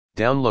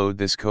Download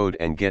this code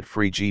and get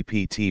free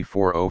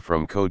GPT-4o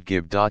from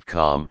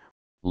codegive.com,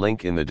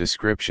 link in the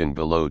description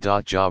below.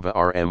 Java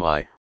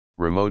RMI,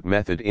 Remote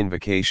Method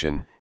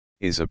Invocation,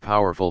 is a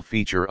powerful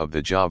feature of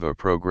the Java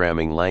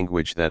programming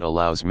language that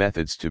allows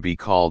methods to be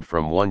called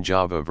from one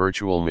Java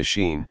virtual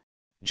machine,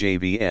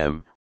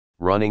 JVM,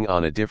 running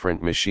on a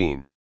different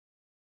machine.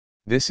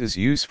 This is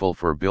useful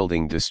for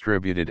building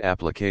distributed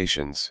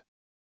applications.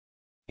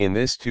 In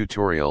this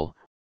tutorial,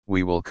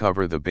 we will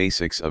cover the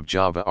basics of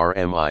Java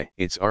RMI,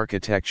 its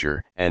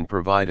architecture, and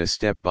provide a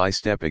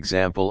step-by-step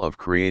example of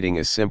creating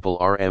a simple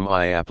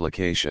RMI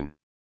application.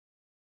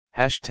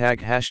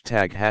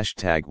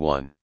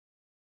 ###1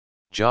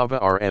 Java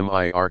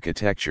RMI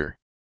architecture.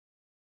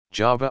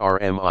 Java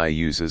RMI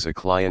uses a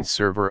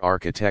client-server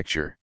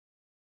architecture.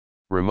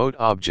 Remote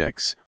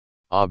objects,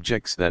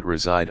 objects that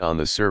reside on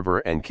the server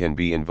and can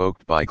be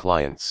invoked by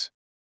clients.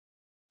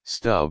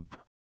 Stub,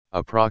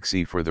 a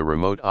proxy for the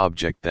remote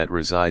object that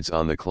resides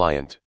on the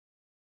client.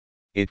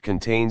 It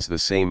contains the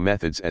same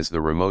methods as the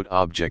remote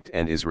object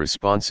and is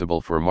responsible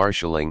for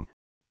marshalling,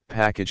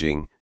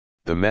 packaging,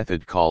 the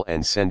method call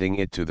and sending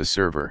it to the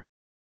server.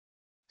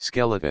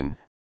 Skeleton,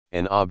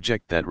 an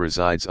object that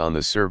resides on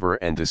the server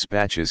and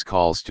dispatches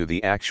calls to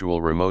the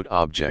actual remote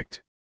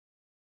object.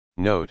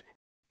 Note,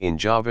 in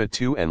Java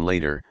 2 and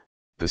later,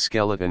 the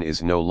skeleton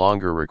is no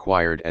longer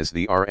required as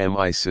the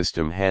RMI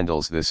system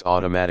handles this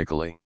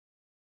automatically.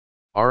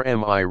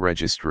 RMI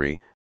registry,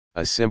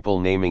 a simple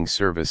naming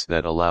service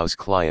that allows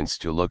clients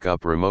to look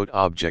up remote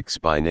objects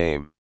by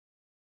name.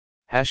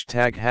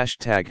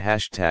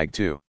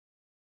 ###2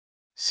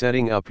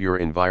 Setting up your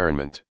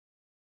environment.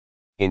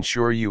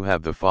 Ensure you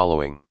have the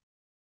following: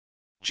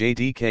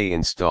 JDK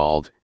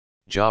installed,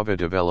 Java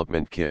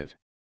Development Kit.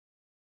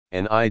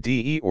 An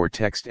IDE or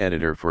text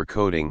editor for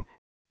coding,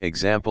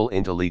 example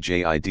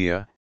IntelliJ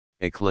IDEA,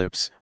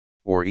 Eclipse,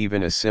 or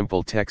even a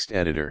simple text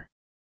editor.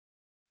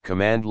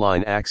 Command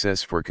line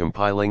access for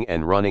compiling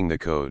and running the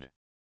code.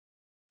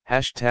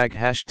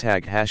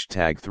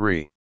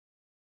 ###3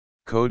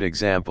 Code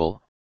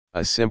example,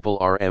 a simple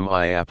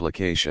RMI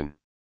application.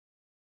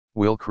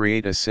 We'll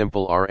create a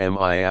simple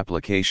RMI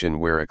application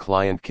where a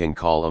client can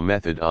call a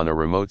method on a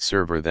remote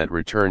server that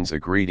returns a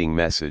greeting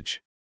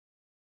message.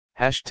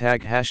 ###Step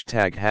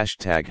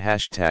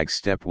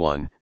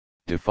 1,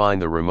 define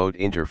the remote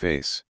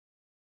interface.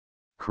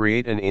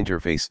 Create an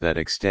interface that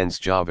extends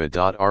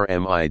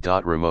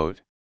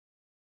java.rmi.remote.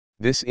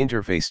 This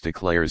interface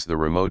declares the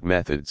remote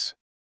methods.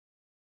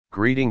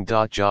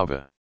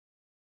 Greeting.java.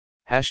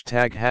 ###Step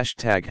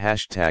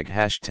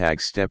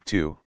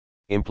 2,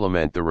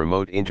 implement the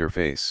remote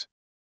interface.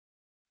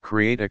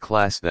 Create a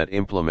class that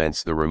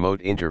implements the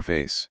remote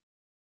interface.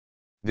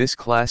 This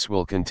class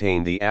will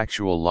contain the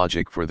actual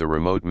logic for the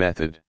remote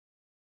method.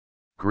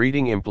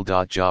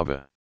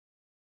 Greeting.impl.java.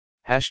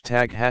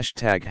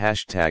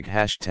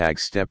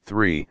 ###Step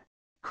 3,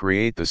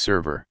 create the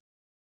server.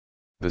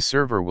 The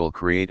server will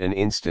create an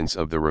instance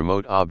of the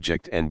remote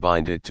object and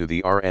bind it to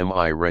the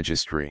RMI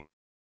registry.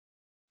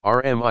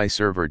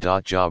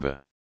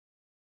 RMIServer.java.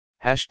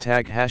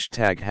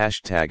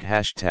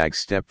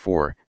 ###Step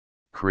 4,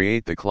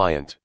 create the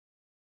client.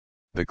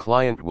 The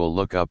client will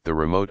look up the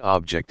remote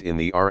object in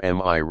the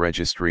RMI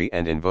registry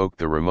and invoke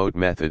the remote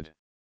method.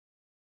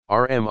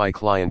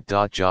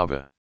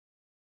 RMIClient.java.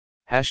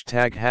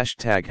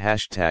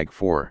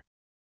 ###4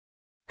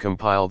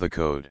 Compile the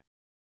code.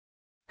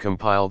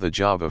 Compile the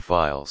Java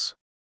files.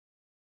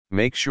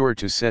 Make sure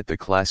to set the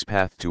class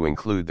path to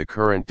include the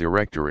current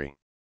directory.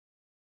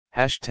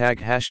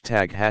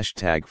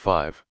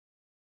 ###5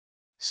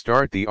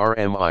 Start the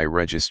RMI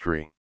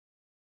registry.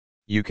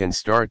 You can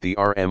start the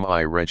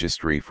RMI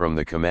registry from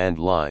the command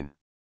line.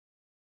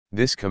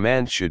 This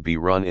command should be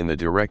run in the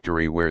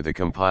directory where the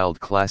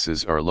compiled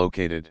classes are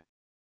located.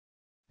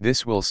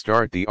 This will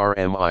start the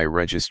RMI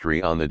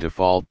registry on the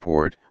default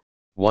port,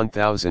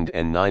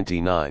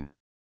 1099.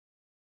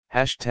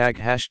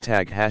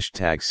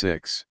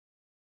 ###6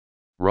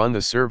 Run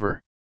the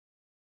server.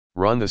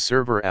 Run the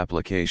server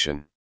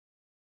application.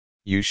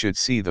 You should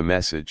see the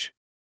message.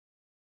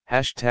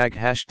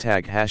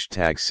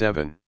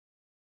 ###7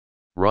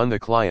 Run the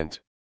client.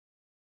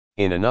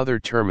 In another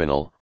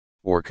terminal,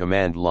 or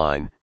command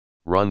line,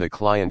 run the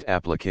client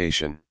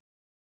application.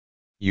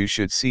 You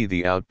should see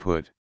the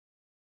output.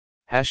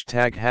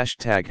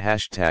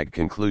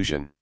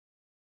 ###conclusion.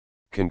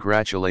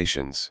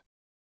 Congratulations!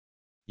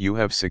 You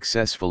have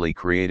successfully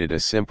created a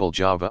simple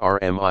Java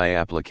RMI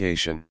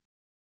application.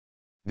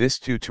 This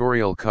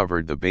tutorial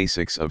covered the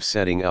basics of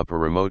setting up a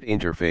remote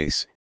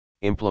interface,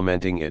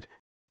 implementing it,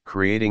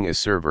 creating a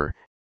server,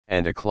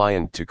 and a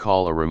client to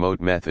call a remote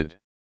method.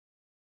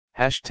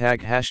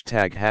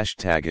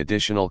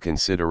 Additional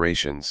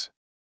considerations.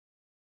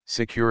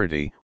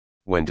 Security.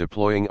 When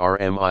deploying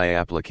RMI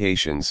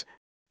applications,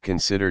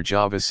 consider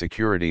Java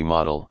security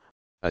model,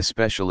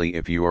 especially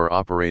if you are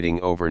operating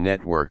over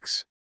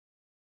networks.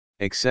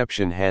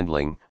 Exception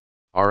handling.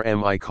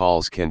 RMI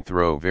calls can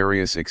throw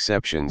various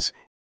exceptions,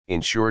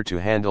 ensure to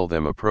handle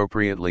them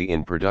appropriately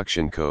in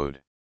production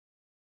code.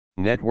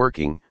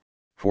 Networking.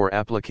 For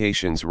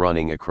applications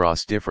running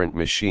across different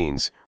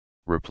machines,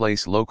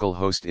 replace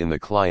localhost in the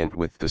client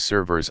with the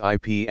server's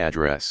IP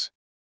address.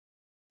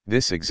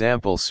 This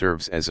example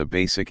serves as a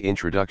basic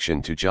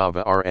introduction to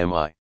Java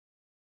RMI.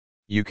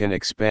 You can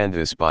expand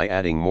this by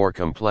adding more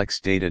complex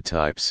data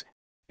types,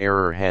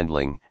 error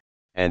handling,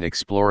 and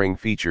exploring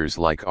features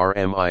like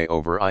RMI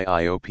over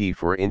IIOP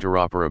for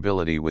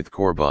interoperability with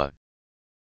Coreba.